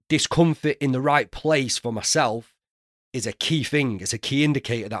discomfort in the right place for myself is a key thing. It's a key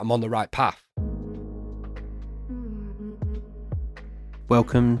indicator that I'm on the right path.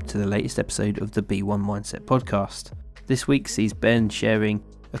 Welcome to the latest episode of the B1 Mindset podcast. This week sees Ben sharing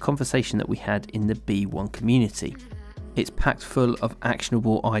a conversation that we had in the B1 community. It's packed full of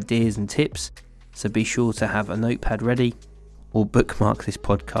actionable ideas and tips, so be sure to have a notepad ready or bookmark this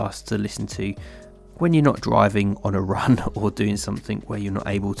podcast to listen to when you're not driving, on a run, or doing something where you're not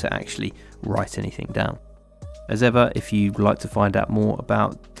able to actually write anything down. As ever, if you'd like to find out more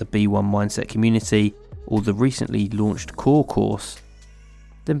about the B1 Mindset community or the recently launched core course,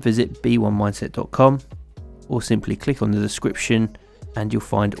 then visit b1mindset.com or simply click on the description and you'll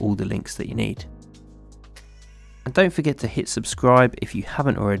find all the links that you need. And don't forget to hit subscribe if you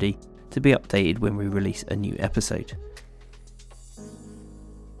haven't already to be updated when we release a new episode.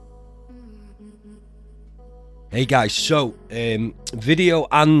 Hey guys, so video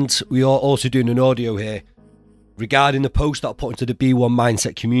and we are also doing an audio here regarding the post that I put into the B1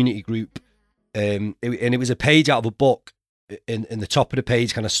 Mindset community group. And it was a page out of a book. In the top of the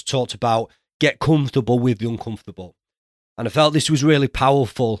page kind of talked about get comfortable with the uncomfortable. And I felt this was really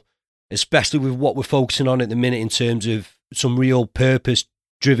powerful, especially with what we're focusing on at the minute in terms of some real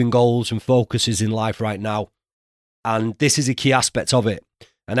purpose-driven goals and focuses in life right now. And this is a key aspect of it.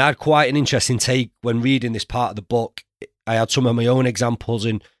 And I had quite an interesting take when reading this part of the book. I had some of my own examples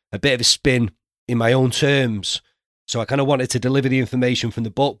and a bit of a spin in my own terms. So I kind of wanted to deliver the information from the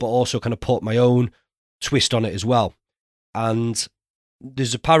book, but also kind of put my own twist on it as well. And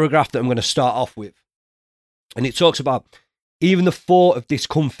there's a paragraph that I'm going to start off with. And it talks about even the thought of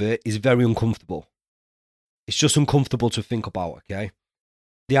discomfort is very uncomfortable. It's just uncomfortable to think about, okay?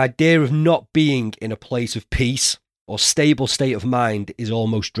 The idea of not being in a place of peace or stable state of mind is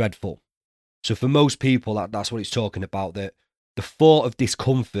almost dreadful. So for most people, that's what it's talking about, that the thought of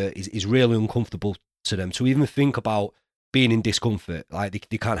discomfort is really uncomfortable to them. To even think about being in discomfort, like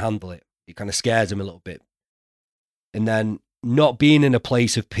they can't handle it. It kind of scares them a little bit. And then not being in a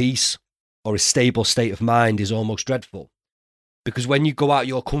place of peace or a stable state of mind is almost dreadful. Because when you go out of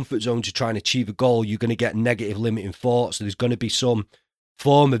your comfort zone to try and achieve a goal, you're going to get negative limiting thoughts. So there's going to be some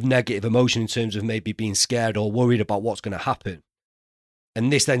form of negative emotion in terms of maybe being scared or worried about what's going to happen.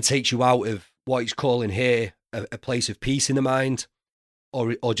 And this then takes you out of what he's calling here a place of peace in the mind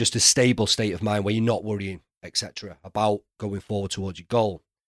or just a stable state of mind where you're not worrying, etc., about going forward towards your goal.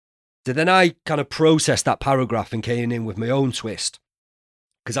 So then I kind of processed that paragraph and came in with my own twist,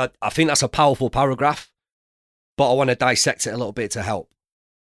 because I think that's a powerful paragraph, but I want to dissect it a little bit to help.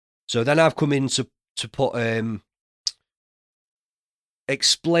 So then I've come in to put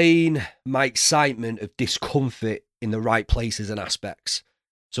explain my excitement of discomfort in the right places and aspects.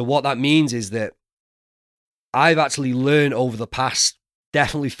 So what that means is that I've actually learned over the past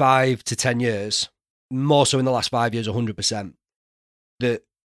definitely 5 to 10 years, more so in the last 5 years, 100%, that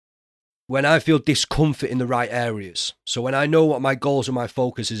when I feel discomfort in the right areas, so when I know what my goals and my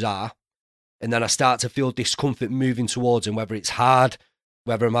focuses are, and then I start to feel discomfort moving towards them, whether it's hard,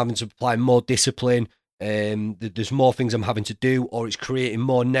 whether I'm having to apply more discipline, there's more things I'm having to do, or it's creating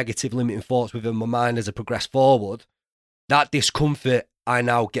more negative limiting thoughts within my mind as I progress forward, that discomfort I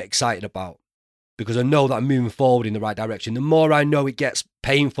now get excited about because I know that I'm moving forward in the right direction. The more I know it gets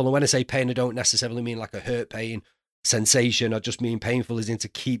painful, and when I say pain, I don't necessarily mean like a hurt pain sensation. I just mean painful as in to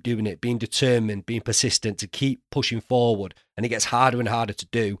keep doing it, being determined, being persistent, to keep pushing forward, and it gets harder and harder to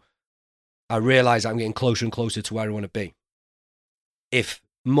do. I realize I'm getting closer and closer to where I want to be. If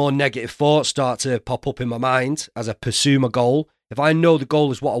more negative thoughts start to pop up in my mind as I pursue my goal, if I know the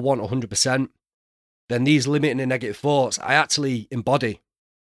goal is what I want 100%, then these limiting and negative thoughts I actually embody.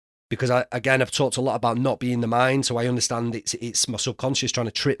 Because I've talked a lot about not being the mind, so I understand it's my subconscious trying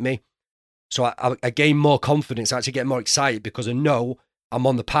to trip me. So I gain more confidence, I actually get more excited because I know I'm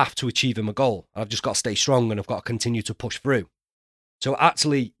on the path to achieving my goal. I've just got to stay strong and I've got to continue to push through. So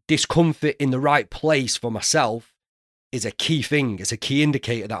actually, discomfort in the right place for myself is a key thing. It's a key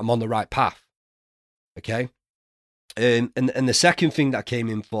indicator that I'm on the right path. Okay? And the second thing that I came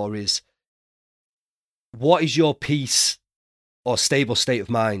in for is, what is your peace or stable state of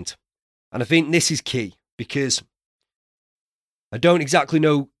mind? And I think this is key because I don't exactly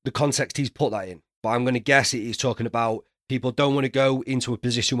know the context he's put that in, but I'm going to guess he's talking about people don't want to go into a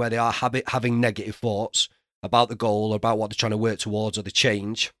position where they are having negative thoughts about the goal or about what they're trying to work towards or the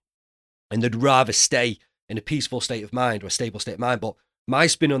change, and they'd rather stay in a peaceful state of mind or a stable state of mind. But my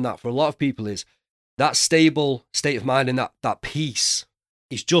spin on that for a lot of people is that stable state of mind and that peace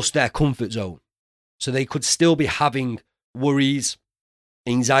is just their comfort zone. So they could still be having worries,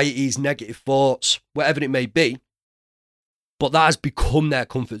 anxieties, negative thoughts, whatever it may be, But that has become their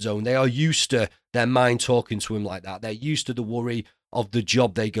comfort zone. They are used to their mind talking to them like that. They're used to the worry of the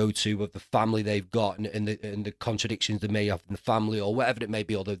job they go to, of the family they've got, and the contradictions they may have in the family, or whatever it may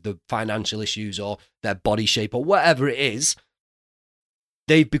be, or the financial issues, or their body shape, or whatever it is.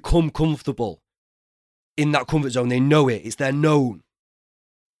 They've become comfortable in that comfort zone. They know it. It's their known.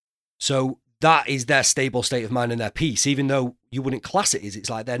 So that is their stable state of mind and their peace, even though you wouldn't class it as. It's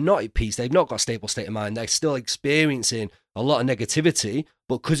like they're not at peace. They've not got a stable state of mind. They're still experiencing a lot of negativity,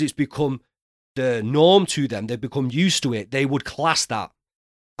 but because it's become the norm to them, they've become used to it. They would class that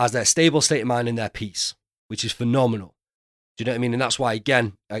as their stable state of mind and their peace, which is phenomenal. Do you know what I mean? And that's why,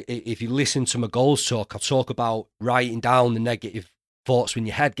 again, if you listen to my goals talk, I talk about writing down the negative thoughts in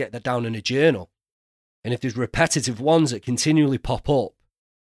your head, get that down in a journal. And if there's repetitive ones that continually pop up,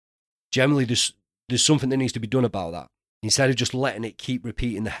 generally there's something that needs to be done about that, instead of just letting it keep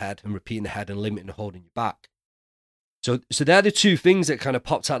repeating the head and limiting and holding you back. So they're the two things that kind of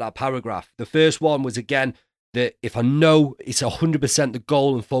popped out that paragraph. The first one was, again, that if I know it's 100% the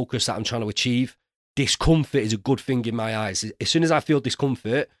goal and focus that I'm trying to achieve, discomfort is a good thing in my eyes. As soon as I feel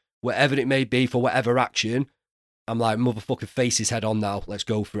discomfort, whatever it may be for whatever action, I'm like, motherfucker, face his head on now. Let's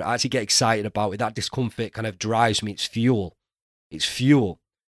go for it. I actually get excited about it. That discomfort kind of drives me. It's fuel. It's fuel.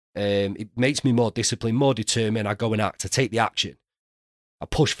 It makes me more disciplined, more determined. I go and act. I take the action. I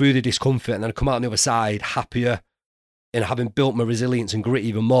push through the discomfort, and then I come out on the other side happier, and having built my resilience and grit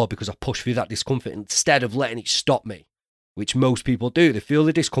even more because I push through that discomfort instead of letting it stop me, which most people do. They feel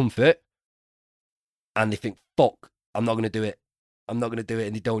the discomfort and they think, fuck, I'm not going to do it. I'm not going to do it.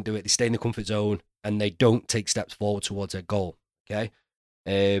 And they don't do it. They stay in the comfort zone and they don't take steps forward towards their goal. Okay.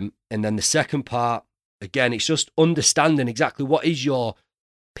 And then the second part, again, it's just understanding exactly what is your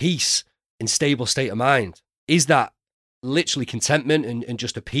peace and stable state of mind. Is that literally contentment and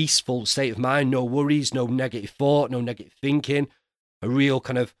just a peaceful state of mind, no worries, no negative thought, no negative thinking, a real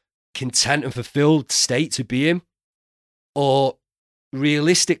kind of content and fulfilled state to be in? Or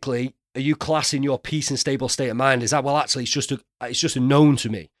realistically, are you classing your peace and stable state of mind as that, well, actually, it's just a known to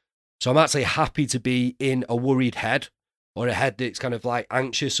me. So I'm actually happy to be in a worried head, or a head that's kind of like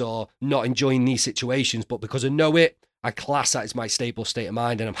anxious or not enjoying these situations, but because I know it, I class that as my stable state of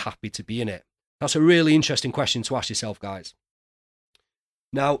mind and I'm happy to be in it. That's a really interesting question to ask yourself, guys.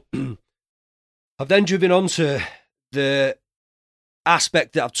 Now, I've then driven on to the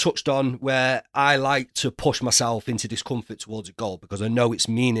aspect that I've touched on where I like to push myself into discomfort towards a goal because I know it's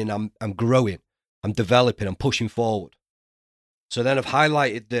meaning I'm growing, I'm developing, I'm pushing forward. So then I've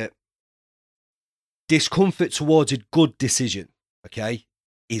highlighted that discomfort towards a good decision, okay,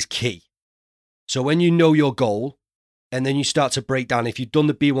 is key. So when you know your goal, and then you start to break down, if you've done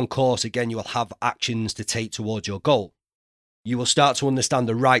the B1 course, again, you will have actions to take towards your goal. You will start to understand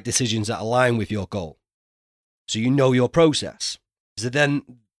the right decisions that align with your goal. So you know your process. So then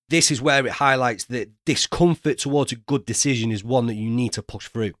this is where it highlights that discomfort towards a good decision is one that you need to push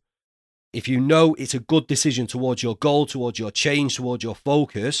through. If you know it's a good decision towards your goal, towards your change, towards your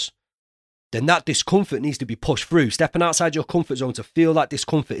focus, then that discomfort needs to be pushed through. Stepping outside your comfort zone to feel that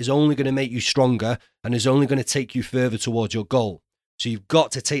discomfort is only going to make you stronger and is only going to take you further towards your goal. So you've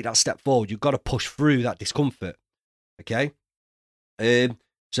got to take that step forward. You've got to push through that discomfort. Okay?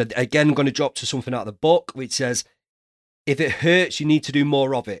 So again, I'm going to drop to something out of the book, which says, if it hurts, you need to do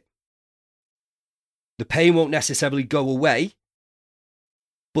more of it. The pain won't necessarily go away,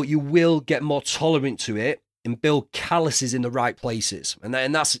 but you will get more tolerant to it and build calluses in the right places. And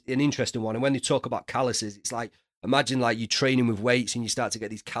that's an interesting one. And when they talk about calluses, it's like, imagine like you training with weights and you start to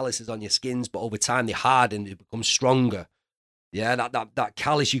get these calluses on your skins, but over time they harden, they become stronger. Yeah, that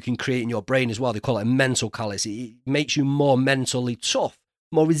callus you can create in your brain as well. They call it a mental callus. It makes you more mentally tough,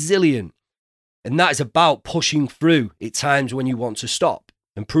 more resilient. And that is about pushing through at times when you want to stop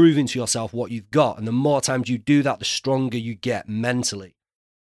and proving to yourself what you've got. And the more times you do that, the stronger you get mentally.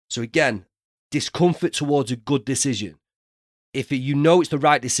 So again, discomfort towards a good decision. If you know it's the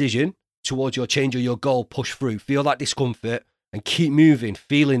right decision towards your change or your goal, push through, feel that discomfort and keep moving,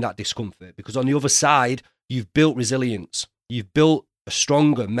 feeling that discomfort. Because on the other side, you've built resilience. You've built a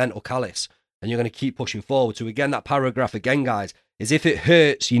stronger mental callus and you're going to keep pushing forward. So again, that paragraph again, guys, is if it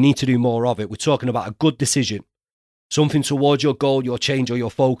hurts, you need to do more of it. We're talking about a good decision, something towards your goal, your change or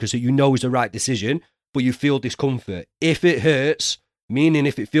your focus that you know is the right decision, but you feel discomfort. If it hurts, meaning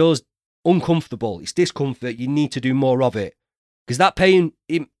if it feels uncomfortable, it's discomfort, you need to do more of it. Because that pain,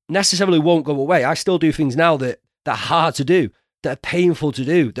 it necessarily won't go away. I still do things now that are hard to do, that are painful to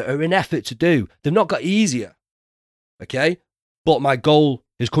do, that are an effort to do. They've not got easier. Okay? But my goal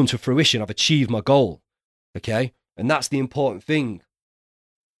has come to fruition. I've achieved my goal. Okay? And that's the important thing.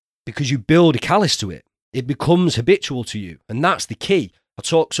 Because you build a callus to it. It becomes habitual to you. And that's the key. I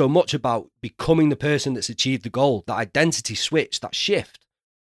talk so much about becoming the person that's achieved the goal, that identity switch, that shift.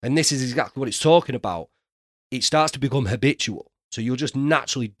 And this is exactly what it's talking about. It starts to become habitual. So you'll just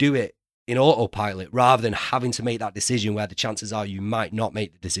naturally do it in autopilot rather than having to make that decision where the chances are you might not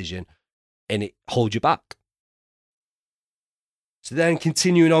make the decision and it holds you back. So then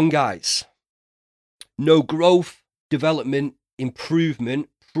continuing on, guys, no growth, development, improvement,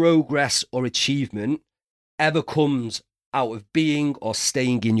 progress, or achievement ever comes out of being or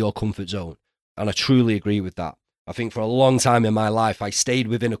staying in your comfort zone. And I truly agree with that. I think for a long time in my life, I stayed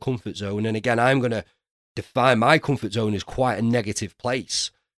within a comfort zone. And again, I'm going to define my comfort zone as quite a negative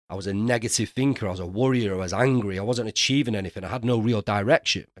place. I was a negative thinker. I was a worrier. I was angry. I wasn't achieving anything. I had no real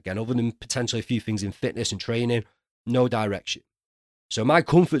direction. Again, other than potentially a few things in fitness and training, no direction. So my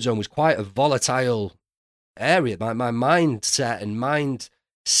comfort zone was quite a volatile area. My mindset and mind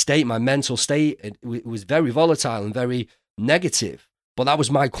state, my mental state, it was very volatile and very negative. But that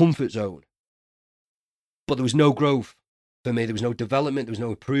was my comfort zone. But there was no growth for me. There was no development. There was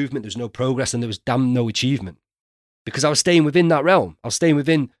no improvement. There was no progress. And there was damn no achievement. Because I was staying within that realm. I was staying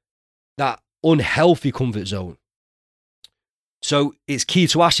within that unhealthy comfort zone. So it's key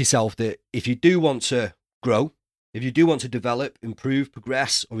to ask yourself that if you do want to grow, if you do want to develop, improve,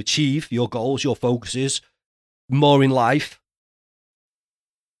 progress, or achieve your goals, your focuses, more in life,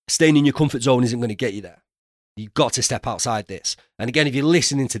 staying in your comfort zone isn't going to get you there. You've got to step outside this. And again, if you're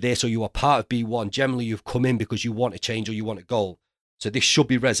listening to this or you are part of B1, generally you've come in because you want a change or you want a goal. So this should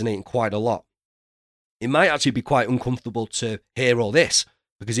be resonating quite a lot. It might actually be quite uncomfortable to hear all this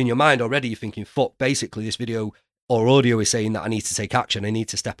because in your mind already you're thinking, fuck, basically this video or audio is saying that I need to take action. I need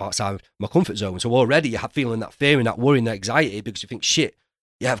to step outside my comfort zone. So already you're feeling that fear and that worry and that anxiety because you think, shit,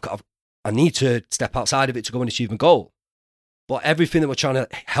 yeah, I need to step outside of it to go and achieve my goal. But everything that we're trying to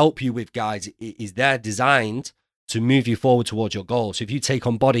help you with, guys, is there designed to move you forward towards your goal. So if you take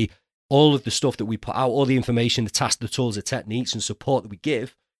on body all of the stuff that we put out, all the information, the tasks, the tools, the techniques and support that we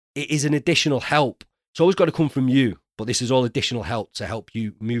give, it is an additional help. It's always got to come from you, but this is all additional help to help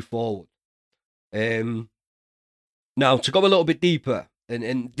you move forward. Now, to go a little bit deeper,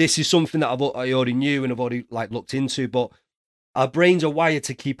 and this is something that I already knew and I've already looked into, but our brains are wired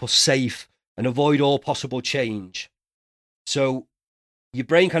to keep us safe and avoid all possible change. So your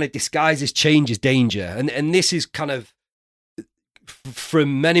brain kind of disguises change as danger. And this is kind of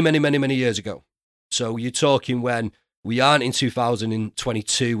from many, many, many, many years ago. So you're talking when we aren't in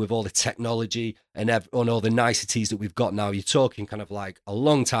 2022 with all the technology and all the niceties that we've got now. You're talking kind of like a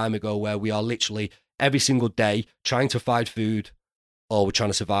long time ago where we are literally every single day trying to find food or we're trying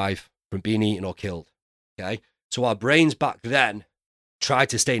to survive from being eaten or killed. Okay. So our brains back then tried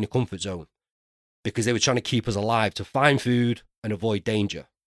to stay in a comfort zone because they were trying to keep us alive, to find food and avoid danger.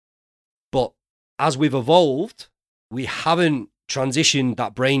 But as we've evolved, we haven't transitioned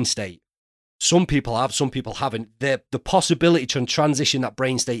that brain state. Some people have, some people haven't. The possibility to transition that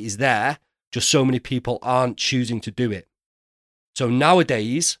brain state is there, just so many people aren't choosing to do it. So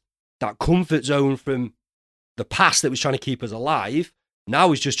nowadays, that comfort zone from the past that was trying to keep us alive,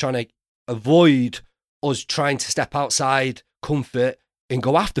 now is just trying to avoid us trying to step outside comfort and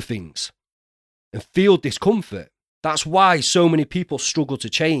go after things and feel discomfort. That's why so many people struggle to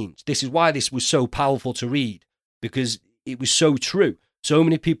change. This is why this was so powerful to read, because it was so true. So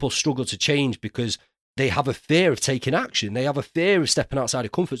many people struggle to change because they have a fear of taking action. They have a fear of stepping outside a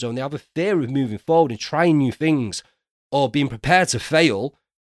comfort zone. They have a fear of moving forward and trying new things or being prepared to fail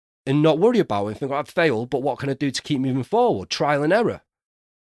and not worry about it and think, I've failed, but what can I do to keep moving forward? Trial and error.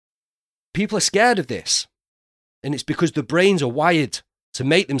 People are scared of this. And it's because the brains are wired to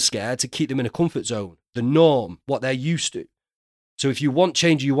make them scared, to keep them in a comfort zone, the norm, what they're used to. So if you want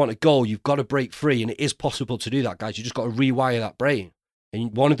change, you want a goal, you've got to break free. And it is possible to do that, guys. You just got to rewire that brain.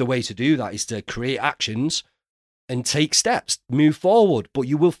 And one of the ways to do that is to create actions and take steps, move forward. But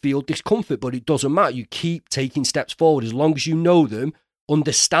you will feel discomfort, but it doesn't matter. You keep taking steps forward as long as you know them,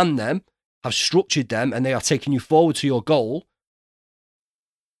 understand them, have structured them, and they are taking you forward to your goal.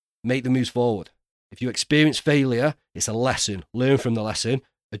 Make the moves forward. If you experience failure, it's a lesson. Learn from the lesson,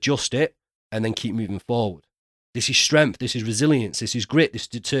 adjust it, and then keep moving forward. This is strength. This is resilience. This is grit. This is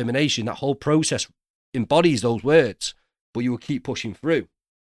determination. That whole process embodies those words, but you will keep pushing through.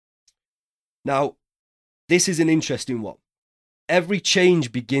 Now, this is an interesting one. Every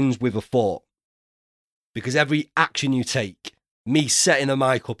change begins with a thought, because every action you take, me setting a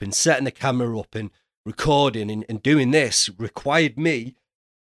mic up and setting the camera up and recording and doing this required me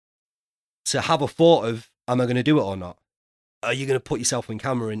to have a thought of, am I going to do it or not? Are you going to put yourself on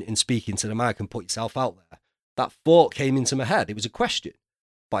camera and speak into the mic and put yourself out there? That thought came into my head. It was a question,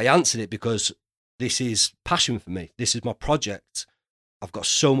 but I answered it because This is passion for me. This is my project. I've got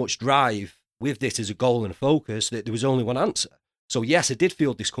so much drive with this as a goal and a focus that there was only one answer. So yes, I did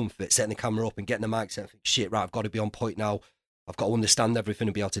feel discomfort setting the camera up and getting the mic set and think, shit, right, I've got to be on point now. I've got to understand everything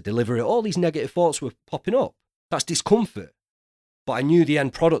and be able to deliver it. All these negative thoughts were popping up. That's discomfort. But I knew the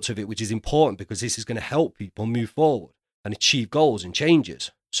end product of it, which is important because this is going to help people move forward and achieve goals and changes.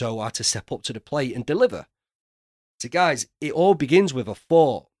 So I had to step up to the plate and deliver. So guys, it all begins with a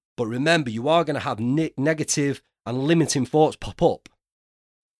thought. But remember, you are going to have negative and limiting thoughts pop up.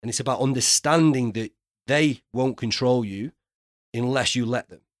 And it's about understanding that they won't control you unless you let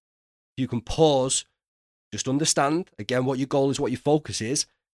them. You can pause, just understand, again, what your goal is, what your focus is,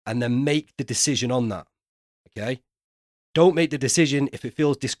 and then make the decision on that, okay? Don't make the decision if it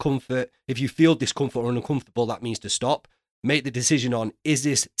feels discomfort. If you feel discomfort or uncomfortable, that means to stop. Make the decision on, is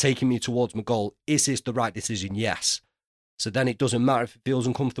this taking me towards my goal? Is this the right decision? Yes. So then it doesn't matter if it feels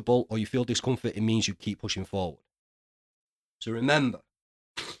uncomfortable or you feel discomfort, it means you keep pushing forward. So remember,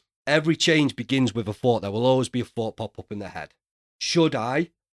 every change begins with a thought. There will always be a thought pop up in the head. Should I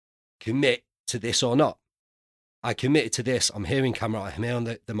commit to this or not? I committed to this. I'm here in camera. I'm here on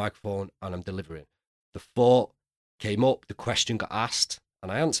the microphone and I'm delivering. The thought came up. The question got asked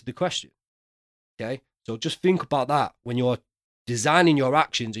and I answered the question. Okay. So just think about that when you're designing your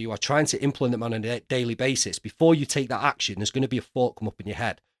actions or you are trying to implement them on a daily basis. Before you take that action, there's going to be a thought come up in your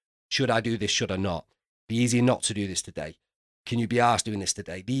head. Should I do this? Should I not? Be easier not to do this today. Can you be asked doing this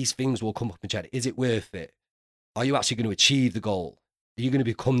today? These things will come up in chat. Is it worth it? Are you actually going to achieve the goal? Are you going to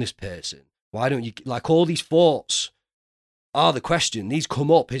become this person? Why don't you, like, all these thoughts are the question. These come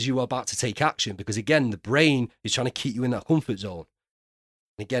up as you are about to take action because, again, the brain is trying to keep you in that comfort zone.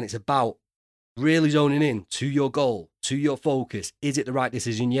 And again, it's about really zoning in to your goal, to your focus. Is it the right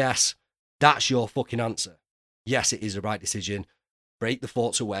decision? Yes. That's your fucking answer. Yes, it is the right decision. Break the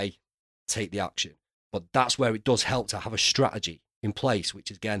thoughts away, take the action. But that's where it does help to have a strategy in place,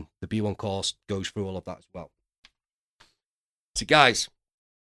 which is, again, the B1 course goes through all of that as well. So guys,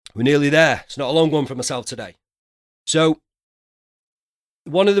 we're nearly there. It's not a long one for myself today. So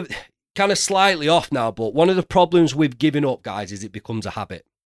one of the, kind of slightly off now, but one of the problems with giving up, guys, is it becomes a habit.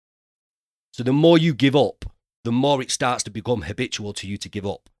 So the more you give up, the more it starts to become habitual to you to give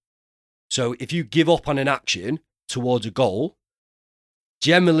up. So if you give up on an action towards a goal,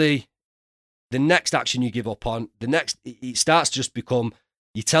 generally the next action you give up on, it starts to just become,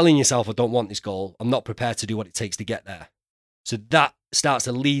 you're telling yourself, I don't want this goal. I'm not prepared to do what it takes to get there. So that starts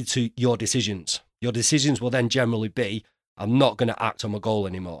to lead to your decisions. Your decisions will then generally be, I'm not going to act on my goal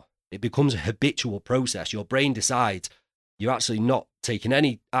anymore. It becomes a habitual process. Your brain decides you're actually not taking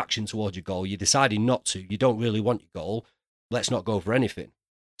any action towards your goal. You're deciding not to. You don't really want your goal. Let's not go for anything.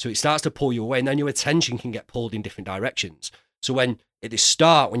 So it starts to pull you away, and then your attention can get pulled in different directions. So when at the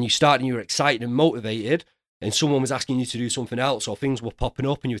start, when you started and you were excited and motivated, and someone was asking you to do something else, or things were popping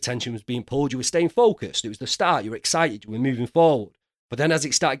up and your attention was being pulled, you were staying focused. It was the start. You were excited. You were moving forward. But then as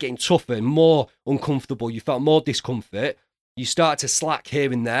it started getting tougher and more uncomfortable, you felt more discomfort, you start to slack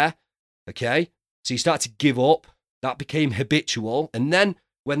here and there, okay? So you start to give up. That became habitual. And then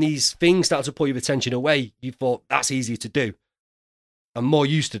when these things start to pull your attention away, you thought, that's easy to do. I'm more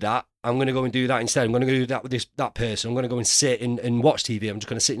used to that. I'm going to go and do that instead. I'm going to go do that with that person. I'm going to go and sit and watch TV. I'm just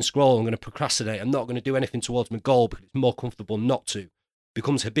going to sit and scroll. I'm going to procrastinate. I'm not going to do anything towards my goal because it's more comfortable not to. It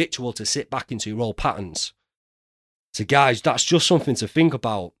becomes habitual to sit back into your old patterns. So guys, that's just something to think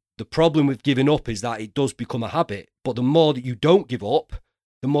about. The problem with giving up is that it does become a habit. But the more that you don't give up,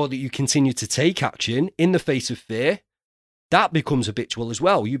 the more that you continue to take action in the face of fear, that becomes habitual as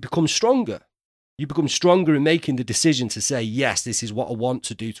well. You become stronger. You become stronger in making the decision to say, yes, this is what I want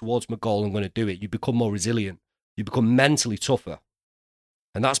to do towards my goal. I'm going to do it. You become more resilient. You become mentally tougher.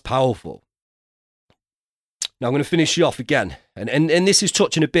 And that's powerful. Now I'm going to finish you off again. And this is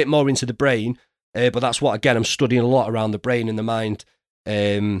touching a bit more into the brain, but that's what, again, I'm studying a lot around the brain and the mind.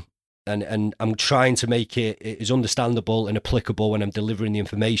 And I'm trying to make it as understandable and applicable when I'm delivering the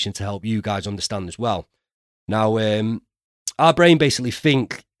information to help you guys understand as well. Now, our brain basically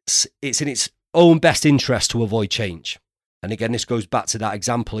thinks it's in its own best interest to avoid change. And again, this goes back to that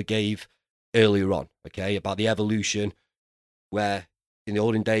example I gave earlier on, okay, about the evolution, where in the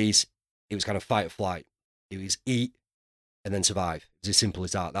olden days, it was kind of fight or flight. It was eat and then survive. It's as simple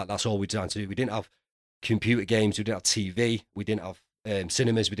as that. That's all we designed to do. We didn't have computer games. We didn't have TV. We didn't have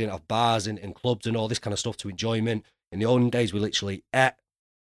cinemas. We didn't have bars and clubs and all this kind of stuff to enjoyment. In the olden days, we literally ate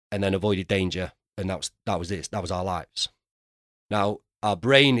and then avoided danger. And that was it. That was our lives. Now, our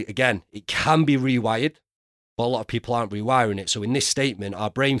brain, again, it can be rewired, but a lot of people aren't rewiring it. So in this statement, our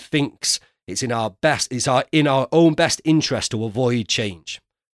brain thinks it's in our own best interest to avoid change.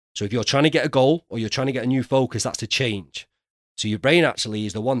 So if you're trying to get a goal or you're trying to get a new focus, that's a change. So your brain actually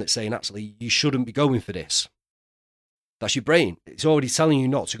is the one that's saying, actually, you shouldn't be going for this. That's your brain. It's already telling you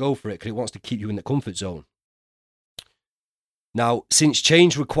not to go for it because it wants to keep you in the comfort zone. Now, since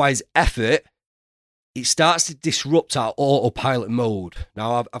change requires effort, it starts to disrupt our autopilot mode.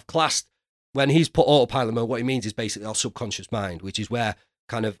 Now, I've classed, when he's put autopilot mode, what he means is basically our subconscious mind, which is where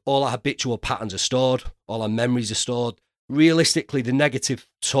kind of all our habitual patterns are stored, all our memories are stored. Realistically, the negative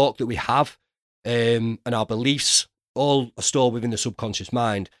talk that we have and our beliefs all are stored within the subconscious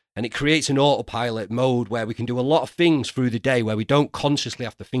mind. And it creates an autopilot mode where we can do a lot of things through the day where we don't consciously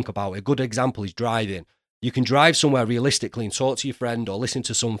have to think about it. A good example is driving. You can drive somewhere realistically and talk to your friend or listen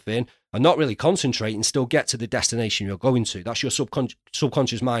to something and not really concentrate and still get to the destination you're going to. That's your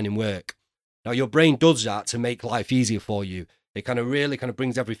subconscious mind in work. Now, your brain does that to make life easier for you. It really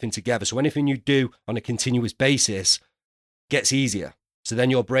brings everything together. So anything you do on a continuous basis gets easier. So then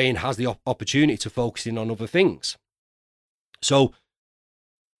your brain has the opportunity to focus in on other things. So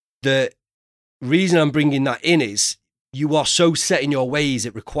the reason I'm bringing that in is you are so set in your ways,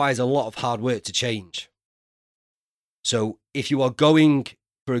 it requires a lot of hard work to change. So if you are going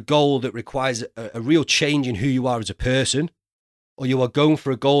for a goal that requires a real change in who you are as a person, or you are going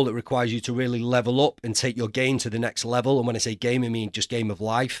for a goal that requires you to really level up and take your game to the next level, and when I say game, I mean just game of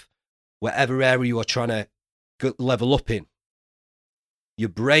life, whatever area you are trying to level up in, your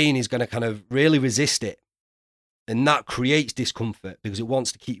brain is going to really resist it. And that creates discomfort because it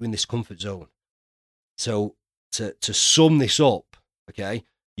wants to keep you in this comfort zone. So to sum this up, okay,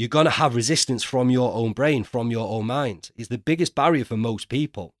 you're going to have resistance from your own brain, from your own mind. It's the biggest barrier for most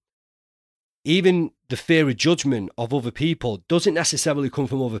people. Even the fear of judgment of other people doesn't necessarily come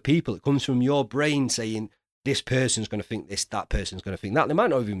from other people. It comes from your brain saying, this person's going to think this, that person's going to think that. They might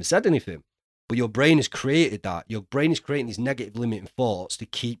not have even said anything, but your brain has created that. Your brain is creating these negative limiting thoughts to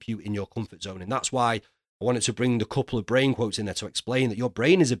keep you in your comfort zone. And that's why I wanted to bring the couple of brain quotes in there to explain that your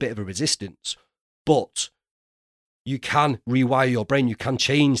brain is a bit of a resistance, but you can rewire your brain. You can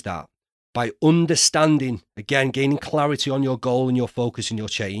change that by understanding, again, gaining clarity on your goal and your focus and your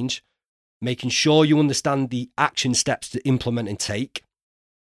change, making sure you understand the action steps to implement and take,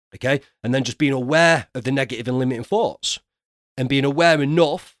 okay? And then just being aware of the negative and limiting thoughts and being aware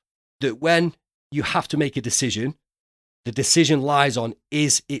enough that when you have to make a decision, the decision lies on,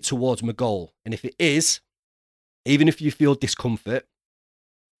 is it towards my goal? And if it is, even if you feel discomfort,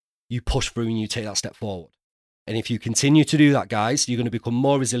 you push through and you take that step forward. And if you continue to do that, guys, you're going to become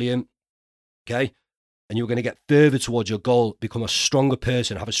more resilient, okay? And you're going to get further towards your goal, become a stronger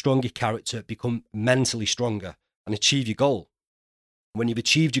person, have a stronger character, become mentally stronger and achieve your goal. When you've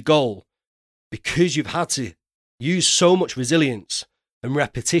achieved your goal, because you've had to use so much resilience and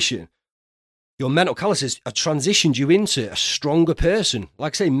repetition, your mental calluses have transitioned you into a stronger person,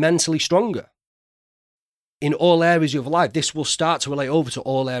 like I say, mentally stronger. In all areas of your life, this will start to relate over to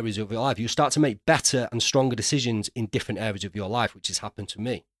all areas of your life. You start to make better and stronger decisions in different areas of your life, which has happened to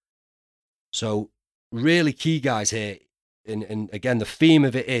me. So really key, guys, here, and again, the theme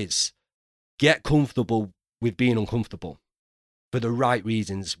of it is get comfortable with being uncomfortable for the right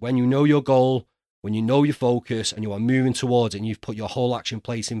reasons. When you know your goal, when you know your focus and you are moving towards it and you've put your whole action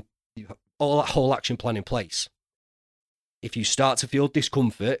plan in place. If you start to feel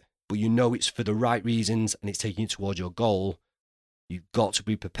discomfort, but you know it's for the right reasons and it's taking you towards your goal, you've got to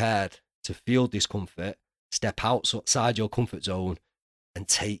be prepared to feel discomfort, step outside your comfort zone and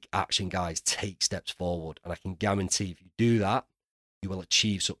take action, guys. Take steps forward. And I can guarantee if you do that, you will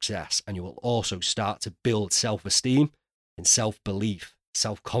achieve success and you will also start to build self-esteem and self-belief,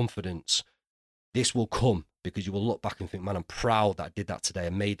 self-confidence. This will come because you will look back and think, man, I'm proud that I did that today. I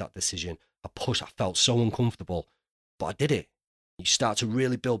made that decision. I felt so uncomfortable, but I did it. You start to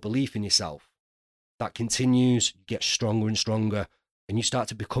really build belief in yourself. That continues, you get stronger and stronger, and you start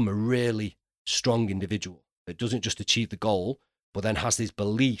to become a really strong individual that doesn't just achieve the goal, but then has this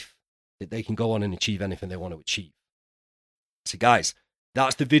belief that they can go on and achieve anything they want to achieve. So guys,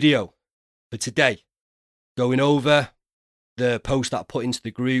 that's the video for today. Going over the post that I put into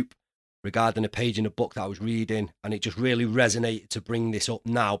the group regarding a page in a book that I was reading, and it just really resonated to bring this up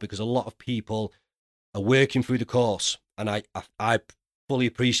now because a lot of people are working through the course, and I fully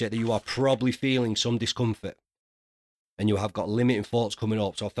appreciate that you are probably feeling some discomfort and you have got limiting thoughts coming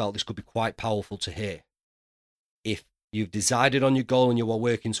up, so I felt this could be quite powerful to hear. If you've decided on your goal and you are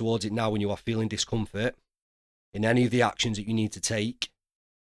working towards it now and you are feeling discomfort in any of the actions that you need to take,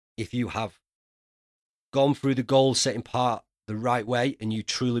 if you have gone through the goal setting part the right way and you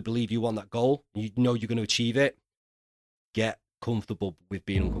truly believe you want that goal, and you know you're going to achieve it, get comfortable with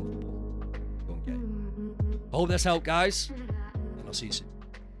being uncomfortable. Go and get it. Hope this helped, guys, and I'll see you soon.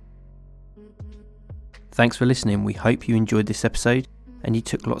 Thanks for listening. We hope you enjoyed this episode and you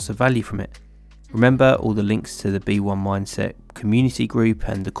took lots of value from it. Remember, all the links to the B1 Mindset community group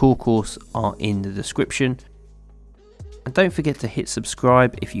and the core course are in the description. And don't forget to hit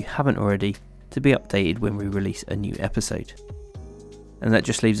subscribe if you haven't already to be updated when we release a new episode. And that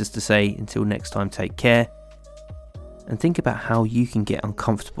just leaves us to say, until next time, take care and think about how you can get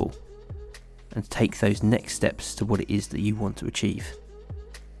uncomfortable and take those next steps to what it is that you want to achieve.